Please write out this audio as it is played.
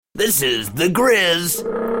This is The Grizz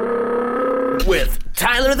with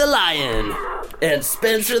Tyler the Lion and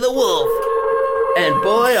Spencer the Wolf. And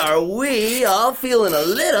boy, are we all feeling a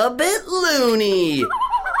little bit loony.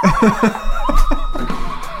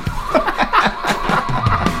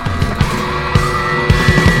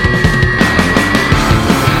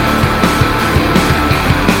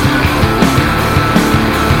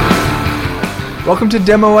 Welcome to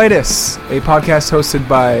Demoitis, a podcast hosted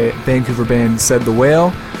by Vancouver band Said the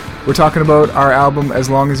Whale. We're talking about our album As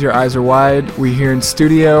Long As Your Eyes Are Wide. We're here in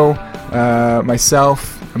studio.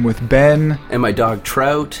 Myself, I'm with Ben. And my dog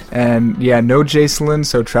Trout. And yeah, no Jacelyn,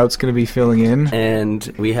 so Trout's going to be filling in.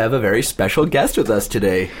 And we have a very special guest with us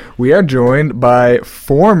today. We are joined by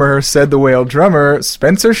former Said the Whale drummer,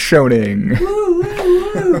 Spencer Schoening.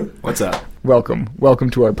 What's up? Welcome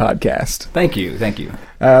to our podcast. Thank you.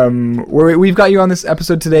 We've got you on this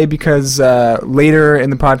episode today because later in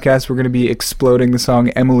the podcast we're going to be exploding the song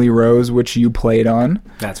Emily Rose, which you played on.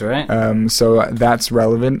 That's right. So that's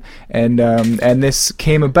relevant, and this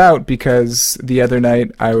came about because the other night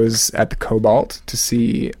I was at the Cobalt to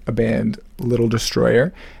see a band, Little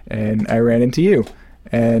Destroyer, and I ran into you,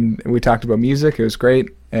 and we talked about music. It was great,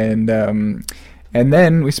 and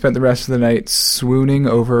then we spent the rest of the night swooning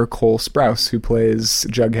over Cole Sprouse, who plays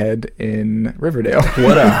Jughead in Riverdale.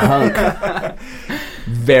 What a hunk.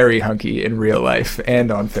 Very hunky in real life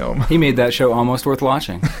and on film. He made that show almost worth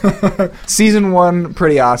watching. Season 1,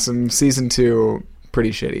 pretty awesome. Season 2, pretty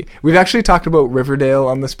shitty. We've actually talked about Riverdale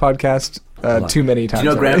on this podcast too many times. Do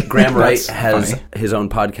you know Graham Wright has funny. his own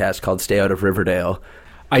podcast called Stay Out of Riverdale?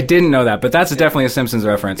 I didn't know that, but that's definitely a Simpsons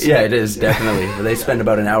reference. Yeah, it is, definitely. They spend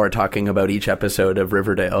about an hour talking about each episode of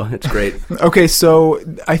Riverdale. It's great. Okay, so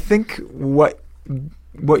I think what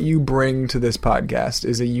you bring to this podcast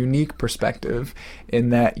is a unique perspective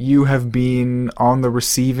in that you have been on the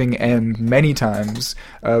receiving end many times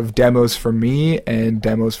of demos from me and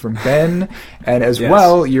demos from Ben, and as Yes.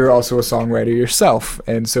 well, you're also a songwriter yourself,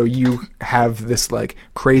 and so you have this like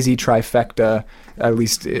crazy trifecta, at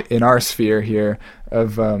least in our sphere here,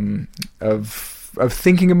 of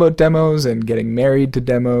thinking about demos and getting married to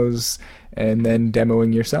demos and then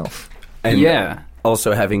demoing yourself. And Yeah.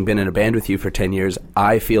 also, having been in a band with you for 10 years,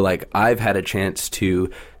 I feel like I've had a chance to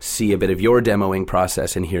see a bit of your demoing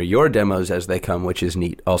process and hear your demos as they come, which is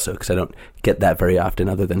neat also, because I don't get that very often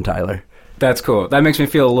other than Tyler. That's cool. That makes me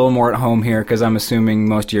feel a little more at home here because I'm assuming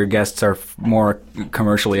most of your guests are more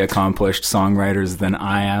commercially accomplished songwriters than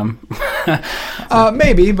I am.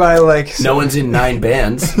 Maybe by like... No one's in 9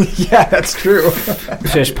 bands. Yeah, that's true.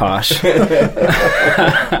 Fish posh.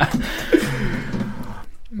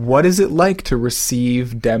 What is it like to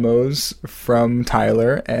receive demos from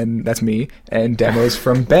Tyler, and that's me, and demos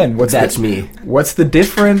from Ben? That's me. What's the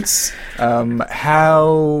difference?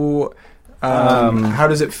 How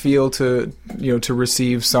does it feel to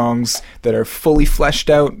receive songs that are fully fleshed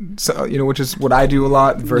out, so, which is what I do a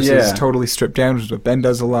lot, versus totally stripped down, which is what Ben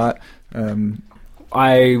does a lot.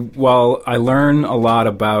 I learn a lot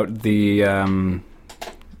about the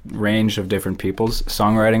range of different people's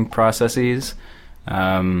songwriting processes.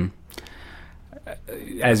 As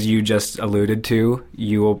you just alluded to,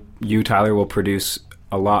 you Tyler will produce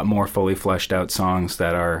a lot more fully fleshed out songs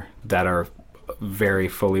that are very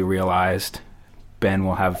fully realized. Ben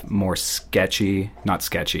will have more not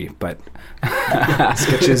sketchy, but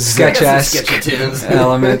sketch-esque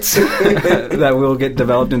elements that will get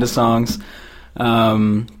developed into songs.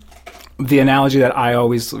 The analogy that I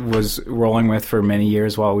always was rolling with for many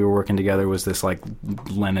years while we were working together was this like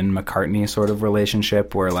Lennon-McCartney sort of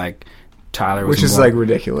relationship where like Tyler was, which is like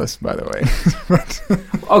ridiculous, by the way.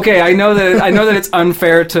 Okay, I know that it's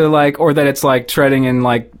unfair to like, or that it's like treading in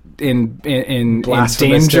like in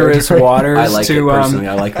dangerous waters. I like to, it personally.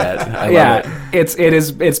 I like that. I love it.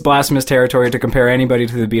 It's blasphemous territory to compare anybody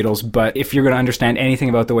to the Beatles. But if you're going to understand anything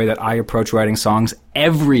about the way that I approach writing songs,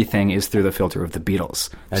 everything is through the filter of the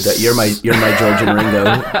Beatles. You're my George and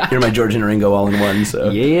Ringo. You're my George and Ringo all in one.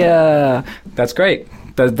 So yeah, that's great.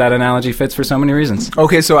 That analogy fits for so many reasons.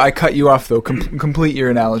 Okay, so I cut you off though. Complete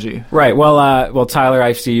your analogy. Right. Well, Tyler,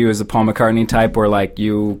 I see you as the Paul McCartney type, where like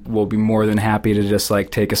you will be more than happy to just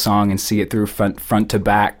like take a song and see it through front to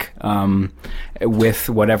back, with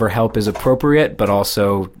whatever help is appropriate, but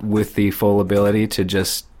also with the full ability to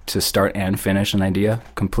start and finish an idea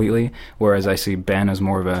completely. Whereas I see Ben as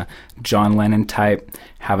more of a John Lennon type,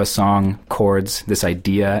 have a song, chords, this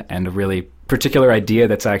idea, and a really particular idea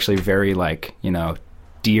that's actually very like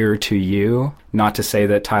dear to you. Not to say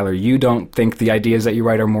that, Tyler, you don't think the ideas that you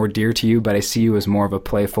write are more dear to you, but I see you as more of a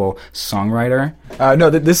playful songwriter. No,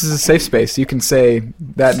 this is a safe space. You can say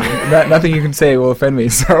that nothing you can say will offend me.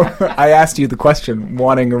 So I asked you the question,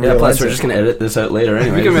 wanting a real plus answer. we're just going to edit this out later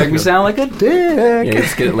anyway. You can make me sound like a dick. Yeah,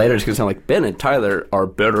 just get it later. It's going to sound like Ben and Tyler are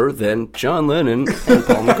better than John Lennon and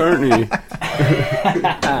Paul McCartney.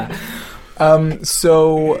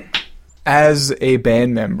 So, as a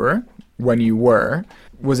band member, when you were,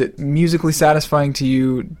 was it musically satisfying to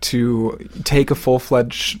you to take a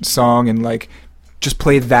full-fledged song and like just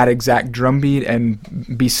play that exact drum beat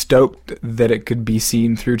and be stoked that it could be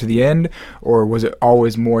seen through to the end? Or was it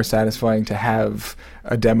always more satisfying to have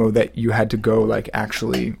a demo that you had to go like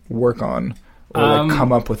actually work on? Or like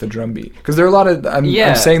come up with a drum beat? Because there are a lot of... I'm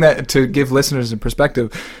saying that to give listeners a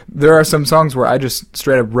perspective. There are some songs where I just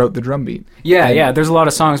straight up wrote the drum beat. Yeah. There's a lot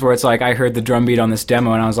of songs where it's like I heard the drum beat on this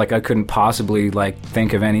demo and I was like, I couldn't possibly like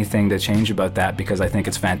think of anything to change about that because I think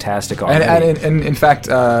it's fantastic already. And in fact,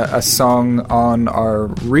 a song on our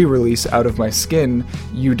re-release, Out of My Skin,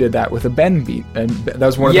 you did that with a Ben beat, and that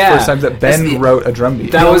was one of the first times that Ben wrote a drum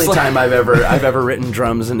beat. That was the only time I've ever written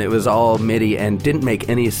drums, and it was all MIDI and didn't make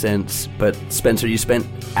any sense. But Spencer, you spent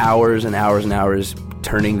hours and hours and hours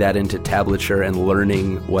turning that into tablature and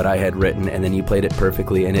learning what I had written, and then you played it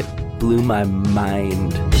perfectly, and it blew my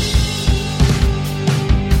mind.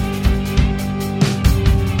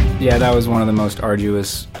 Yeah, that was one of the most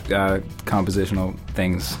arduous compositional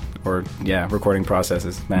things, or recording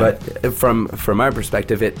processes. Man. But from my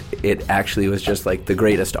perspective, it actually was just like the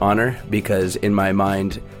greatest honor, because in my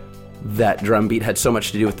mind, that drum beat had so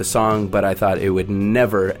much to do with the song, but I thought it would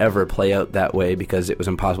never, ever play out that way because it was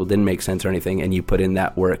impossible, didn't make sense or anything, and you put in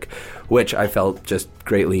that work, which I felt just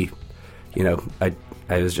greatly, I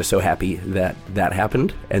was just so happy that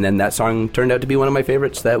happened, and then that song turned out to be one of my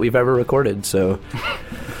favorites that we've ever recorded, so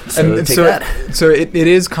it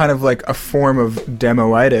is kind of like a form of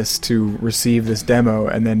demoitis to receive this demo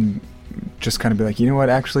and then just kind of be like, you know what,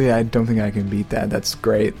 actually, I don't think I can beat that. That's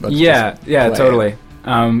great. Let's just play totally. it.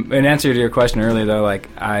 In answer to your question earlier, though, like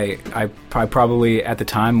I probably at the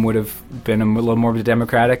time would have been a little more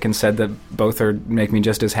democratic and said that both make me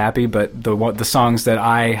just as happy. But the songs that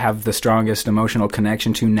I have the strongest emotional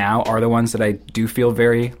connection to now are the ones that I do feel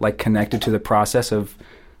very like connected to the process of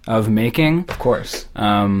making. Of course.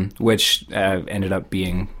 Which ended up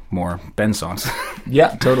being more Ben songs.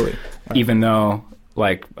 Yeah, totally. Even though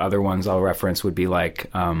like other ones I'll reference would be like.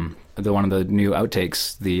 One of the new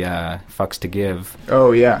outtakes, the Fucks to Give.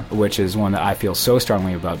 Oh, yeah. Which is one that I feel so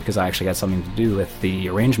strongly about because I actually had something to do with the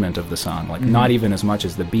arrangement of the song. Like, not even as much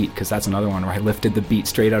as the beat, because that's another one where I lifted the beat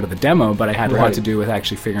straight out of the demo, but I had a lot to do with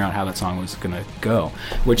actually figuring out how that song was going to go.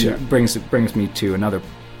 Which brings me to another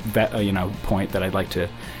point that I'd like to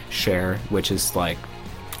share, which is like,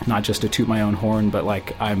 not just to toot my own horn, but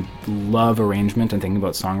like I love arrangement and thinking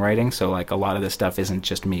about songwriting. So like a lot of this stuff isn't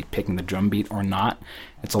just me picking the drum beat or not.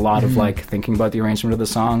 It's a lot of like thinking about the arrangement of the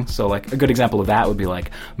song. So like a good example of that would be like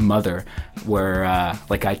Mother, where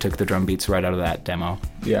like I took the drum beats right out of that demo.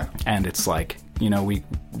 Yeah. And it's like, you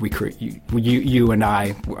and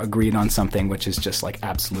I agreed on something which is just like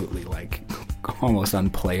absolutely like almost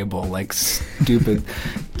unplayable, like stupid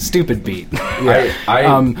beat. Yeah. I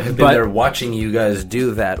have been there watching you guys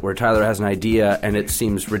do that, where Tyler has an idea and it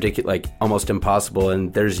seems ridiculous, like almost impossible,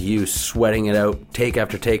 and there's you sweating it out, take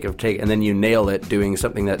after take after take, and then you nail it doing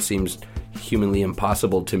something that seems humanly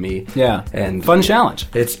impossible to me. Yeah, and fun challenge.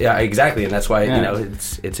 It's exactly, and that's why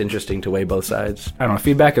it's interesting to weigh both sides. I don't know.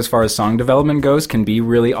 Feedback as far as song development goes can be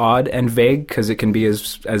really odd and vague because it can be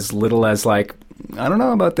as little as like, I don't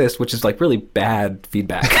know about this, which is like really bad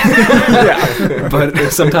feedback. But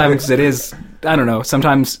sometimes it is, I don't know,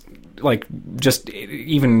 sometimes like just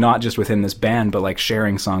even not just within this band, but like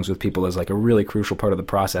sharing songs with people is like a really crucial part of the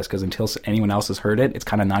process, because until anyone else has heard it, it's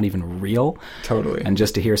kind of not even real. Totally. And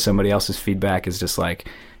just to hear somebody else's feedback is just like,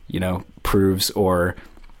 proves or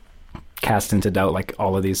cast into doubt like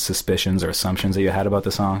all of these suspicions or assumptions that you had about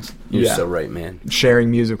the songs. You're so right, man.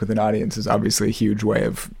 Sharing music with an audience is obviously a huge way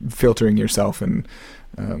of filtering yourself, and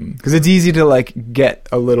because it's easy to like get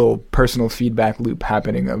a little personal feedback loop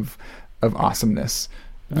happening of awesomeness.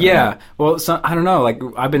 Yeah. Well, I don't know. Like,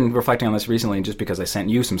 I've been reflecting on this recently just because I sent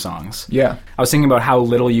you some songs. Yeah. I was thinking about how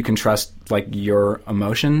little you can trust, like, your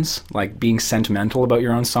emotions. Like, being sentimental about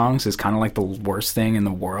your own songs is kind of like the worst thing in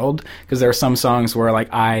the world. Because there are some songs where, like,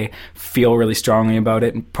 I feel really strongly about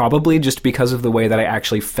it, probably just because of the way that I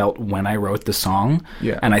actually felt when I wrote the song.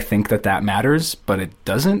 Yeah. And I think that matters, but it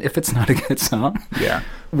doesn't if it's not a good song. Yeah.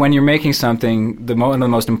 When you're making something, one of the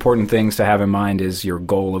most important things to have in mind is your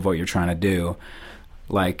goal of what you're trying to do.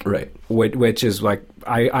 Like, Right. which is like,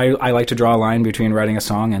 I like to draw a line between writing a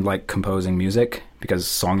song and like composing music, because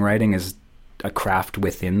songwriting is a craft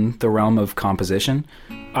within the realm of composition.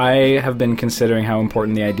 I have been considering how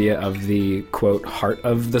important the idea of the, quote, heart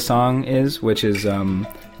of the song is, which is,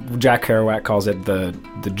 Jack Kerouac calls it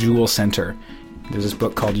the jewel center. There's this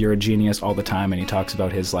book called You're a Genius All the Time, and he talks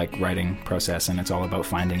about his like writing process, and it's all about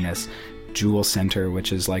finding this jewel center,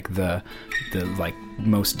 which is like the like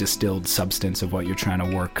most distilled substance of what you're trying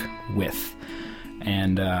to work with.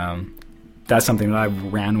 And that's something that I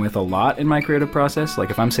ran with a lot in my creative process. Like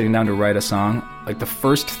if I'm sitting down to write a song, like the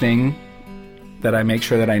first thing that I make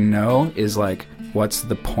sure that I know is like, what's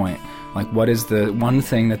the point? Like, what is the one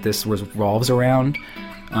thing that this revolves around,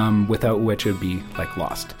 without which it would be like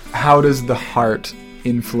lost. How does the heart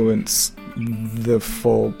influence the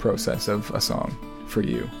full process of a song for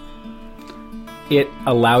you? It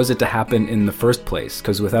allows it to happen in the first place,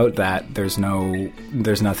 because without that, there's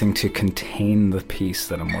nothing to contain the piece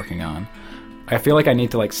that I'm working on. I feel like I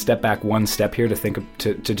need to like step back one step here to think of,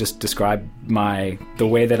 to just describe the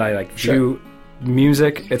way that I like view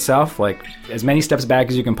music itself. Like as many steps back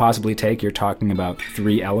as you can possibly take, you're talking about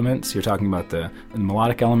three elements. You're talking about the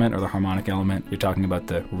melodic element or the harmonic element. You're talking about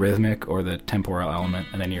the rhythmic or the temporal element,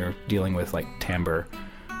 and then you're dealing with like timbre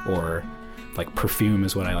or like perfume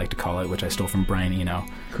is what I like to call it, which I stole from Brian Eno.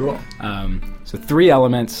 Cool. So three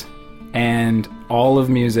elements, and all of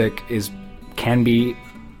music can be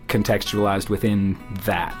contextualized within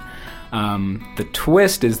that. The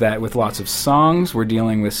twist is that with lots of songs, we're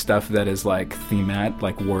dealing with stuff that is like themat,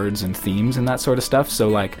 like words and themes and that sort of stuff. So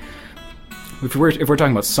like, if we're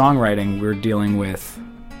talking about songwriting, we're dealing with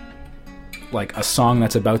like a song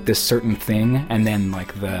that's about this certain thing, and then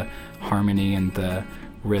like the harmony and the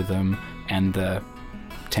rhythm and the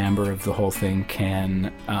timbre of the whole thing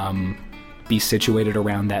can be situated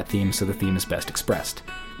around that theme, so the theme is best expressed.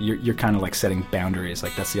 You're kind of like setting boundaries.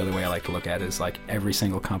 Like that's the other way I like to look at it, is like every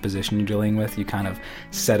single composition you're dealing with, you kind of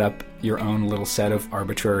set up your own little set of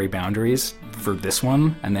arbitrary boundaries for this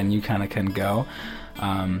one, and then you kind of can go.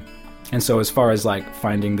 And so as far as like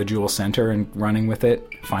finding the jewel center and running with it,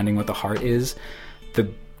 finding what the heart is, the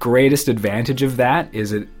greatest advantage of that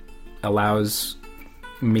is it allows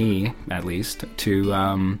me, at least,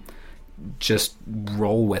 to just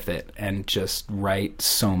roll with it and just write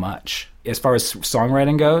so much. As far as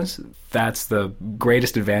songwriting goes, that's the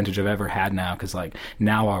greatest advantage I've ever had now, because like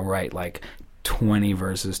now I'll write like 20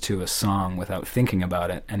 verses to a song without thinking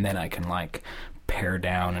about it, and then I can like pare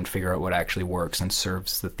down and figure out what actually works and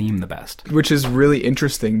serves the theme the best. Which is really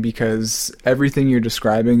interesting, because everything you're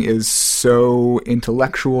describing is so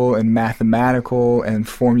intellectual and mathematical and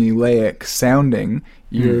formulaic sounding.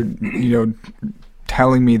 You're,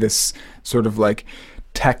 telling me this sort of like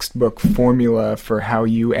textbook formula for how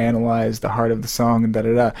you analyze the heart of the song and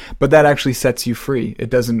da-da-da. But that actually sets you free. It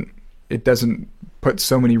doesn't put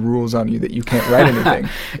so many rules on you that you can't write anything.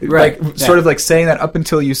 Right. Like, sort of like saying that up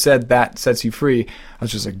until you said that sets you free, I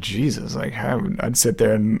was just like, Jesus, like I'd sit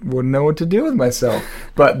there and wouldn't know what to do with myself.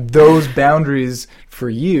 But those boundaries for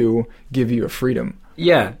you give you a freedom.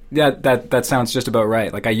 Yeah, that sounds just about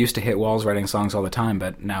right. Like I used to hit walls writing songs all the time,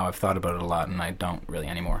 but now I've thought about it a lot, and I don't really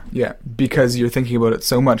anymore. Yeah, because you're thinking about it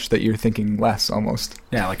so much that you're thinking less almost.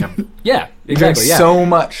 Yeah, like exactly. Yeah, so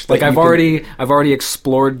much. Like I've already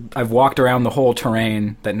explored. I've walked around the whole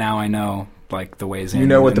terrain that now I know like the ways in. You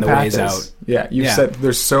know what and the path ways is. Out. Yeah, you've said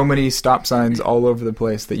there's so many stop signs all over the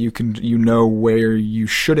place that you know where you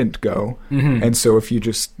shouldn't go, and so if you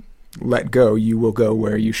just let go, you will go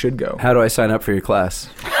where you should go. How do I sign up for your class?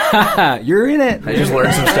 You're in it. I just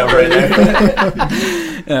learned some stuff right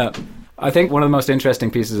there. Yeah. I think one of the most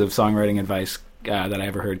interesting pieces of songwriting advice that I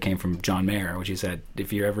ever heard came from John Mayer, which he said,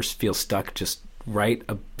 if you ever feel stuck, just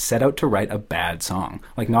set out to write a bad song.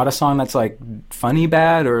 Like not a song that's like funny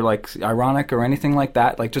bad or like ironic or anything like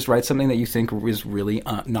that. Like just write something that you think is really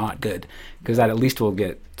not good, because that at least will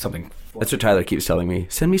get something. That's what Tyler keeps telling me.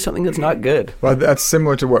 Send me something that's not good. Well, that's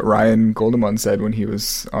similar to what Ryan Goldemund said when he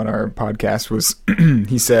was on our podcast. Was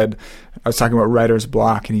he said, I was talking about writer's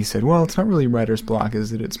block, and he said, well, it's not really writer's block,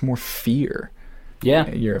 is it? It's more fear. Yeah.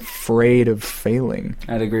 You're afraid of failing.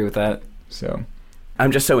 I'd agree with that. So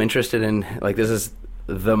I'm just so interested in, like, this is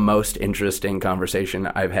the most interesting conversation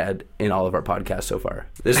I've had in all of our podcasts so far.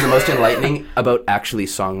 This is the most enlightening about actually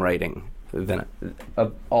songwriting than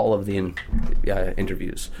of all of the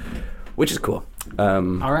interviews, which is cool. All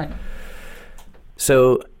right.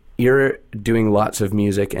 So you're doing lots of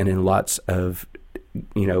music and in lots of,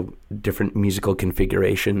 different musical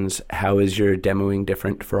configurations. How is your demoing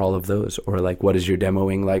different for all of those? Or like, what is your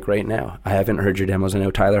demoing like right now? I haven't heard your demos. I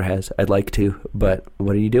know Tyler has. I'd like to, but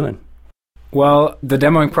what are you doing? Well, the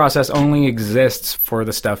demoing process only exists for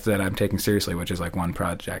the stuff that I'm taking seriously, which is like one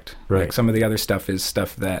project. Right. Like some of the other stuff is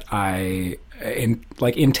stuff that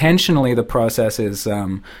intentionally the process is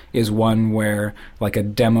one where like a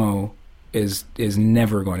demo is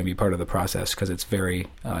never going to be part of the process because it's very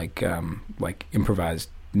like improvised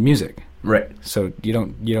music. Right. So you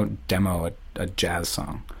don't demo a jazz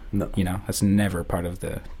song. No. You know, that's never part of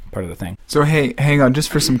the thing. So hey, hang on, just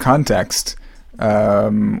for some context.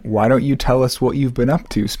 Why don't you tell us what you've been up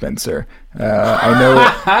to, Spencer?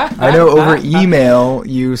 I know over email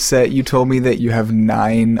you told me that you have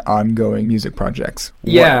 9 ongoing music projects.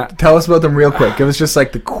 Yeah. Tell us about them real quick. Give us just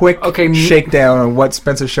like the quick shakedown on what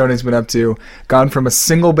Spencer Schoening's been up to. Gone from a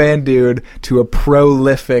single band dude to a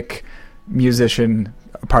prolific musician,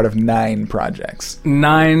 a part of 9 projects.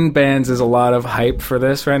 9 bands is a lot of hype for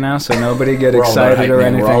this right now, so nobody get We're all about excited hype, or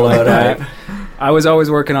man. We're anything all like about that. I was always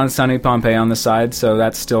working on Sunny Pompeii on the side, so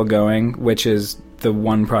that's still going, which is the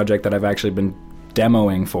one project that I've actually been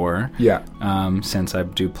demoing for. Yeah. Since I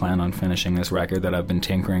do plan on finishing this record that I've been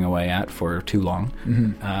tinkering away at for too long.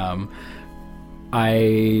 Mm-hmm.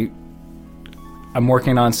 I'm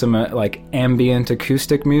working on some like ambient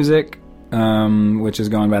acoustic music, which is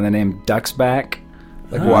going by the name Duck's Back.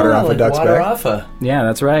 Like Water Off a Duck's Back? Yeah,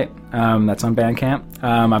 that's right. That's on Bandcamp.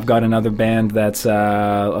 It's got another band that's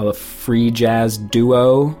a free jazz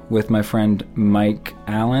duo with my friend Mike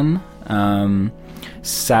Allen.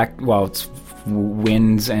 It's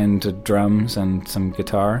winds and drums and some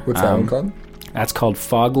guitar. What's that one called? That's called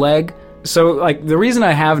Fogleg. So, like, the reason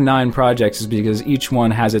I have 9 projects is because each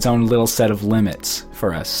one has its own little set of limits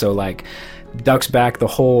for us. So, like, Duck's Back, the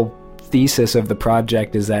whole thesis of the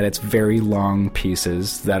project is that it's very long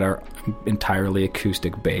pieces that are entirely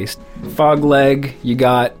acoustic based. Fogleg, you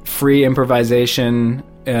got free improvisation,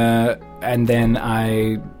 and then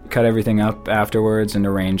I cut everything up afterwards and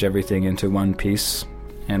arrange everything into one piece.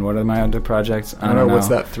 And what are my other projects? I don't know. What's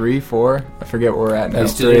that, 3, 4? I forget where we're at now. You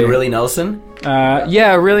still doing Really Nelson?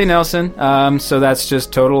 Yeah, Really Nelson. So that's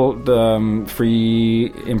just total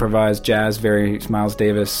free improvised jazz, very Miles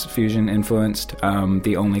Davis fusion influenced.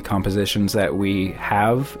 The only compositions that we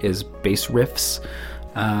have is bass riffs.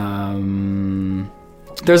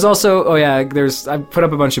 There's also I put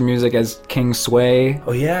up a bunch of music as King Sway.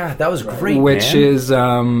 Oh yeah, that was great, which man. is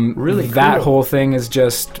really that cool. whole thing is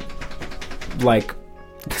just like.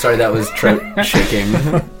 Sorry, that was Trout shaking.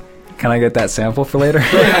 Can I get that sample for later?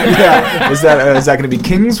 Yeah. Is that going to be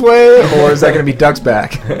Kingsway or is that going to be Duck's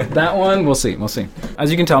Back? That one, we'll see.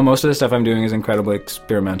 As you can tell, most of the stuff I'm doing is incredibly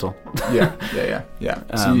experimental. Yeah.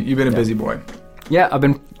 So you've been a busy boy.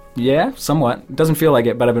 Yeah, somewhat. It doesn't feel like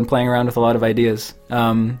it, but I've been playing around with a lot of ideas.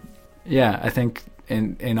 I think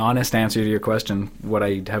in honest answer to your question, what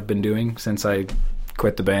I have been doing since I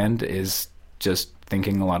quit the band is just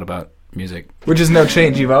thinking a lot about music. Which is no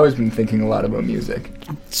change. You've always been thinking a lot about music.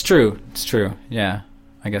 It's true. Yeah,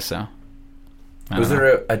 I guess so. Was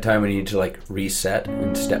there a time when you need to like reset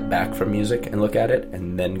and step back from music and look at it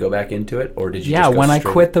and then go back into it, or did you? Yeah, just go when straight?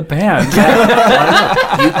 I quit the band.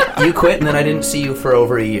 You quit, and then I didn't see you for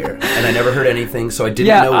over a year, and I never heard anything, so I didn't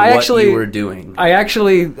know what you were doing. I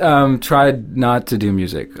actually tried not to do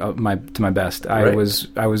music to my best. Right.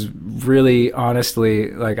 I was really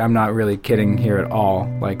honestly, like, I'm not really kidding here at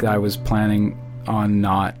all. Like, I was planning on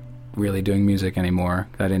not really doing music anymore.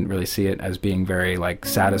 I didn't really see it as being very like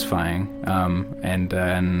satisfying,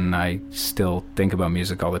 and I still think about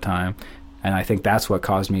music all the time, and I think that's what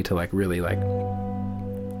caused me to like really like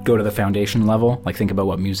go to the foundation level, like think about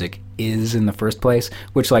what music is in the first place,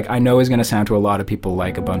 which like I know is going to sound to a lot of people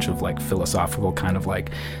like a bunch of like philosophical kind of like,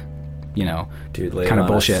 you know, kind of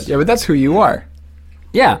bullshit. Yeah, but that's who you are.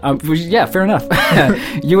 Yeah, fair enough.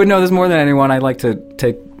 You would know this more than anyone. I like to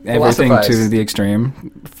take everything to the extreme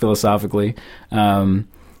philosophically. I'm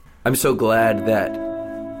so glad that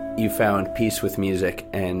you found peace with music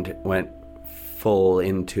and went full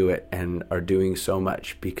into it and are doing so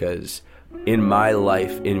much, because in my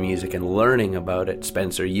life in music and learning about it,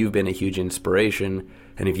 Spencer, you've been a huge inspiration,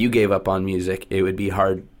 and if you gave up on music, it would be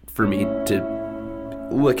hard for me to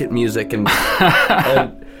look at music and,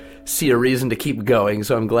 and see a reason to keep going.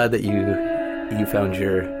 So I'm glad that you found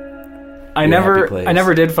your I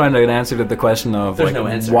never did find an answer to the question of There's like, no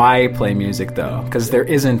answer. Why play music though, because there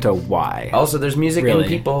isn't a why. Also, there's music Really. in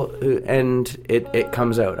people, and it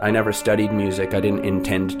comes out. I never studied music. I didn't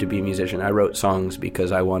intend to be a musician. I wrote songs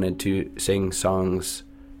because I wanted to sing songs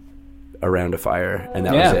around a fire, and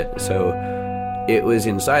that was it. So it was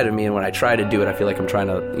inside of me, and when I try to do it, I feel like I'm trying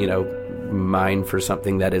to, mine for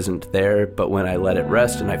something that isn't there. But when I let it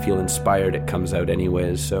rest and I feel inspired, it comes out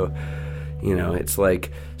anyways. So You know, it's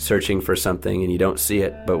like searching for something and you don't see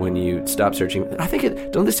it, but when you stop searching, I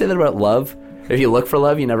think don't they say that about love? If you look for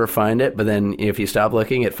love, you never find it, but then if you stop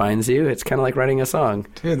looking, it finds you. It's kind of like writing a song.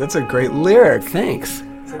 Dude, that's a great lyric. Thanks.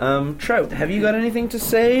 Trout, have you got anything to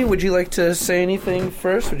say? Would you like to say anything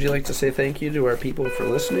first? Would you like to say thank you to our people for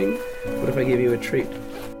listening? What if I gave you a treat?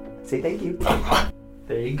 Say thank you.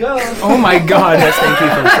 There you go. Oh my God. Yes, thank you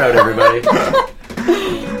from Trout, everybody.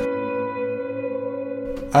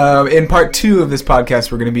 In part 2 of this podcast,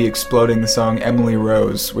 we're going to be exploding the song Emily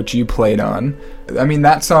Rose, which you played on. I mean,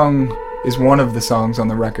 that song is one of the songs on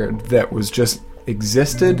the record that was just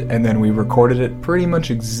existed, and then we recorded it pretty much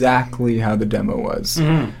exactly how the demo was.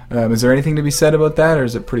 Mm-hmm. Is there anything to be said about that, or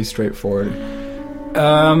is it pretty straightforward?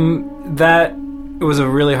 That was a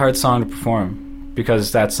really hard song to perform,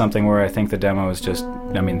 because that's something where I think the demo was just,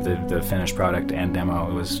 I mean, the finished product and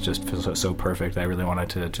demo was just so perfect. I really wanted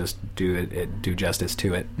to just do justice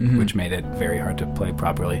to it, mm-hmm. which made it very hard to play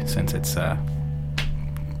properly, since it's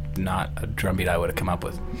not a drum beat I would have come up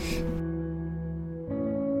with.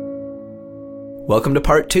 Welcome to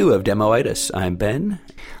part 2 of Demoitis. I'm Ben.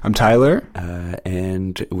 I'm Tyler.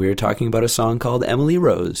 And we're talking about a song called Emily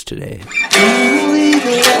Rose today. Emily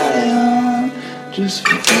the lion, just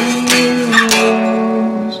for Emily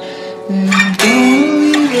Rose. And don't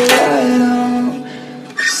leave the light on,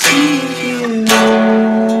 see you.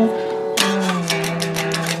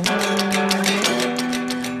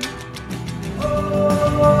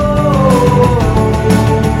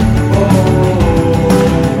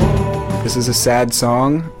 This is a sad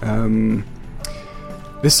song.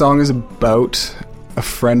 This song is about a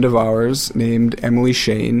friend of ours named Emily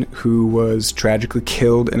Shane, who was tragically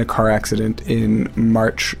killed in a car accident in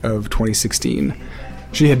March of 2016.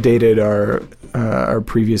 She had dated our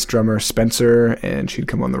previous drummer, Spencer, and she'd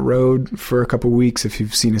come on the road for a couple weeks. If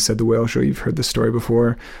you've seen a Said the Whale show, you've heard this story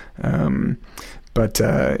before. But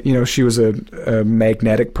she was a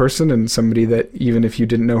magnetic person, and somebody that even if you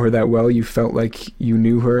didn't know her that well, you felt like you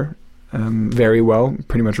knew her very well,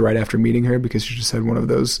 pretty much right after meeting her, because she just had one of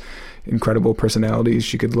those incredible personalities.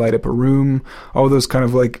 She could light up a room. All those kind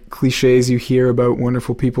of like cliches you hear about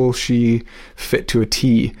wonderful people, she fit to a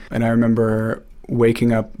T. And I remember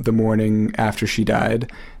waking up the morning after she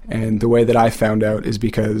died, and the way that I found out is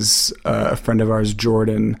because a friend of ours,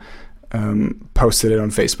 Jordan, posted it on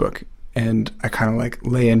Facebook. And I kind of like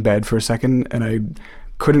lay in bed for a second, and I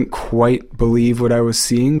couldn't quite believe what I was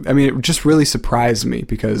seeing. I mean, it just really surprised me,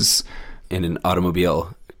 because in an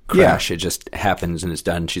automobile crash, It just happens and it's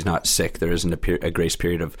done. She's not sick. There isn't a grace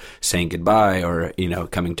period of saying goodbye or,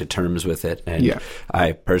 coming to terms with it. And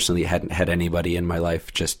I personally hadn't had anybody in my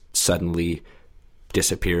life just suddenly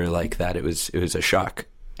disappear like that. It was a shock.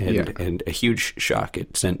 And a huge shock.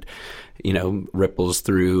 It sent, ripples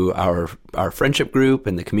through our friendship group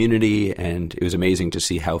and the community, and it was amazing to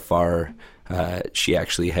see how far she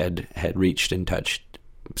actually had reached and touched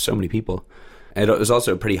so many people. And it was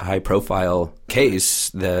also a pretty high-profile case.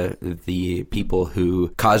 The people who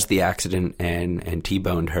caused the accident and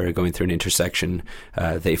T-boned her going through an intersection,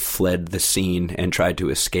 they fled the scene and tried to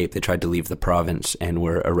escape. They tried to leave the province and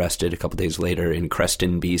were arrested a couple days later in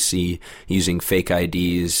Creston, BC, using fake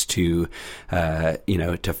IDs to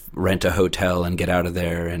rent a hotel and get out of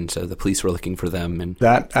there. And so the police were looking for them. And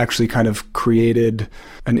that actually kind of created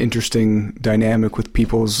an interesting dynamic with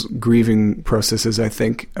people's grieving processes, I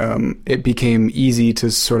think. It became easy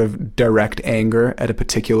to sort of direct anger at a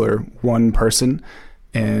particular one person,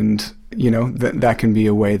 and that can be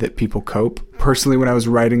a way that people cope. Personally, when I was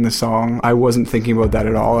writing the song, I wasn't thinking about that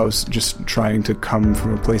at all. I was just trying to come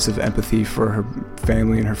from a place of empathy for her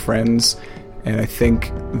family and her friends, and I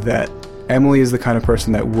think that Emily is the kind of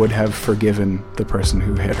person that would have forgiven the person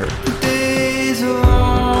who hit her. The days are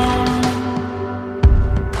long,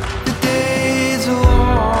 the days are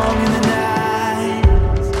long, and the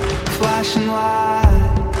nights flashing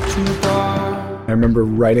lights in the dark. I remember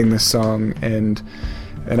writing this song, and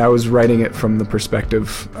I was writing it from the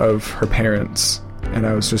perspective of her parents, and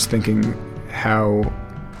I was just thinking how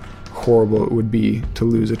horrible it would be to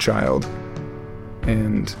lose a child,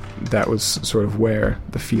 and that was sort of where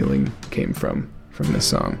the feeling came from this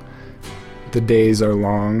song. The days are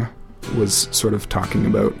long was sort of talking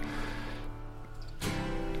about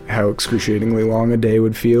how excruciatingly long a day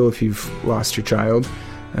would feel if you've lost your child.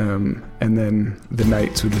 And then the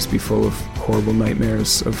nights would just be full of horrible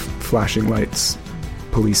nightmares of flashing lights,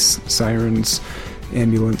 police sirens,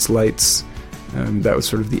 ambulance lights. That was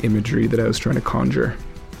sort of the imagery that I was trying to conjure.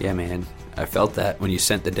 Yeah, man. I felt that when you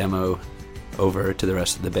sent the demo over to the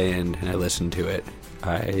rest of the band and I listened to it,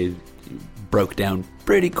 I broke down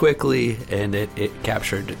pretty quickly, and it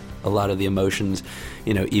captured a lot of the emotions.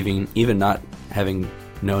 You know, even not having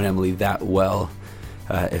known Emily that well,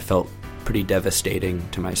 it felt pretty devastating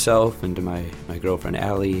to myself and to my girlfriend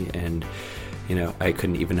Allie, and you know, I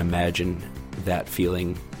couldn't even imagine that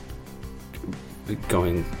feeling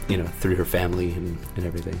going, you know, through her family and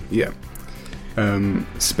everything. Yeah.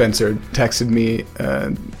 Spencer texted me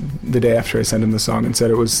the day after I sent him the song and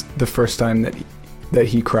said it was the first time that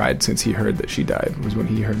he cried since he heard that she died, was when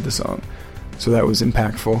he heard the song. So that was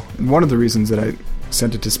impactful. And one of the reasons that I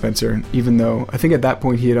sent it to Spencer, even though I think at that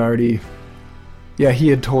point he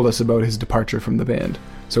had told us about his departure from the band,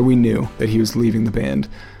 so we knew that he was leaving the band.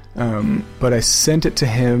 But I sent it to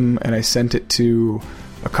him, and I sent it to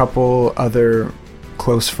a couple other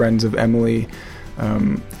close friends of Emily,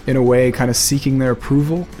 in a way kind of seeking their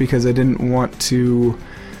approval, because I didn't want to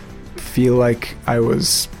feel like I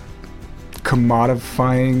was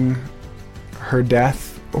commodifying her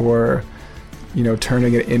death, or, you know,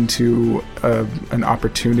 turning it into an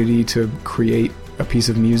opportunity to create a piece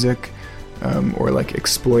of music, or like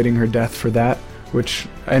exploiting her death for that, which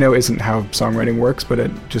I know isn't how songwriting works, but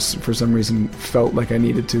it just for some reason felt like I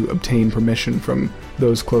needed to obtain permission from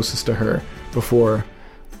those closest to her before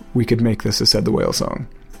we could make this a Said the Whale song.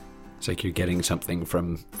 It's like you're getting something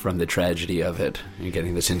from the tragedy of it. You're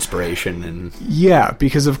getting this inspiration. And yeah,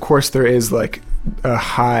 because of course there is like a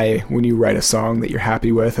high when you write a song that you're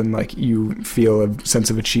happy with, and like you feel a sense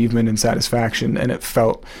of achievement and satisfaction, and it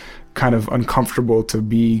felt kind of uncomfortable to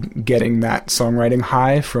be getting that songwriting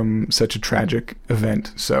high from such a tragic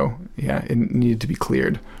event. So yeah, it needed to be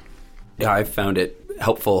cleared. Yeah, I found it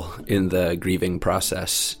helpful in the grieving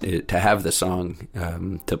process to have the song,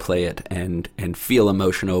 to play it and feel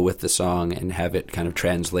emotional with the song and have it kind of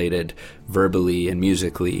translated verbally and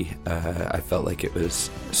musically. I felt like it was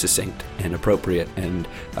succinct and appropriate, and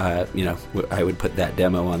you know, I would put that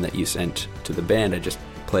demo on that you sent to the band. I just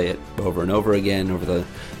play it over and over again over the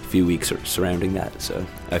few weeks surrounding that, so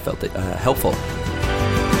I felt it helpful.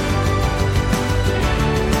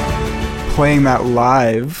 Playing that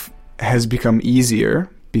live has become easier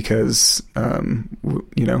because,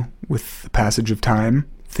 you know, with the passage of time,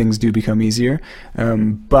 things do become easier.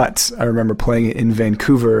 But I remember playing it in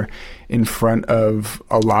Vancouver in front of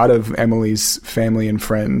a lot of Emily's family and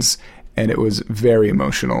friends, and it was very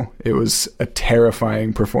emotional. It was a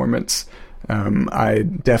terrifying performance. I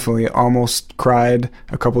definitely almost cried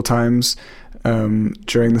a couple times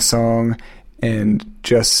during the song, and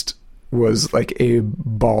just was like a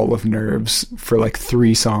ball of nerves for like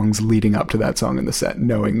 3 songs leading up to that song in the set,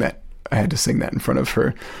 knowing that I had to sing that in front of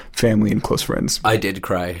her family and close friends. I did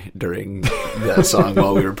cry during that song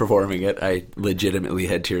while we were performing it. I legitimately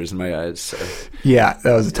had tears in my eyes. So yeah,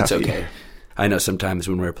 that was a toughie. It's okay. I know sometimes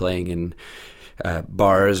when we're playing in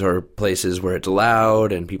bars or places where it's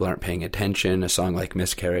loud and people aren't paying attention, a song like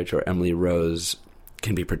Miscarriage or Emily Rose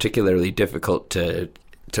can be particularly difficult to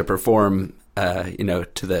perform, you know,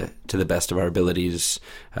 to the best of our abilities.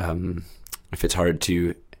 If it's hard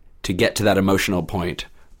to get to that emotional point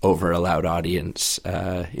over a loud audience,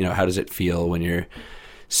 you know, how does it feel when you're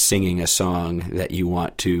singing a song that you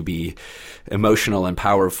want to be emotional and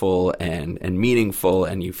powerful and meaningful,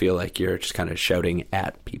 and you feel like you're just kind of shouting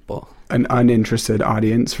at people? An uninterested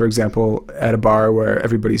audience, for example, at a bar where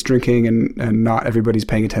everybody's drinking and not everybody's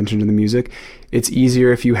paying attention to the music, it's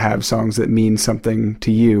easier if you have songs that mean something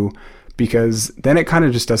to you, because then it kind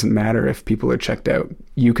of just doesn't matter if people are checked out.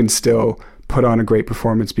 You can still put on a great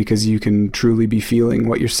performance because you can truly be feeling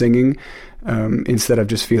what you're singing, instead of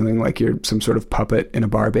just feeling like you're some sort of puppet in a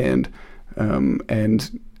bar band.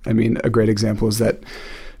 And I mean, a great example is that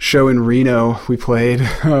show in Reno we played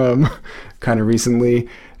kind of recently.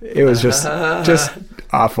 It was just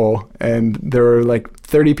awful, and there were like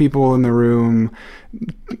 30 people in the room,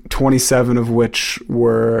 27 of which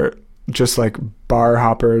were just like bar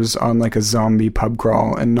hoppers on like a zombie pub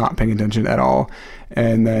crawl and not paying attention at all.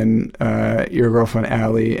 And then your girlfriend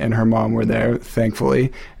Allie and her mom were there,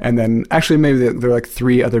 thankfully. And then actually maybe there were like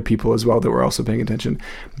 3 other people as well that were also paying attention.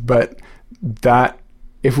 But that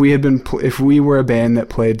if we were a band that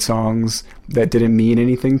played songs that didn't mean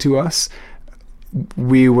anything to us,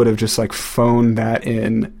 we would have just like phoned that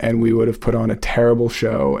in, and we would have put on a terrible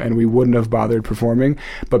show, and we wouldn't have bothered performing.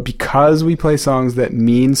 But because we play songs that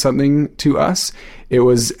mean something to us, it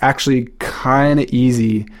was actually kind of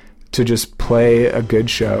easy to just play a good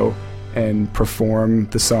show and perform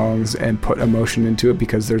the songs and put emotion into it,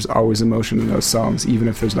 because there's always emotion in those songs, even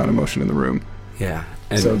if there's not emotion in the room. Yeah.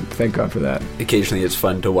 So thank God for that. Occasionally it's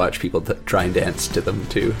fun to watch people try and dance to them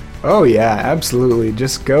too. Oh yeah, absolutely.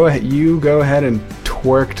 Just go ahead and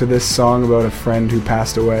twerk to this song about a friend who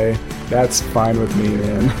passed away. That's fine with me,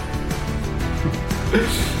 man.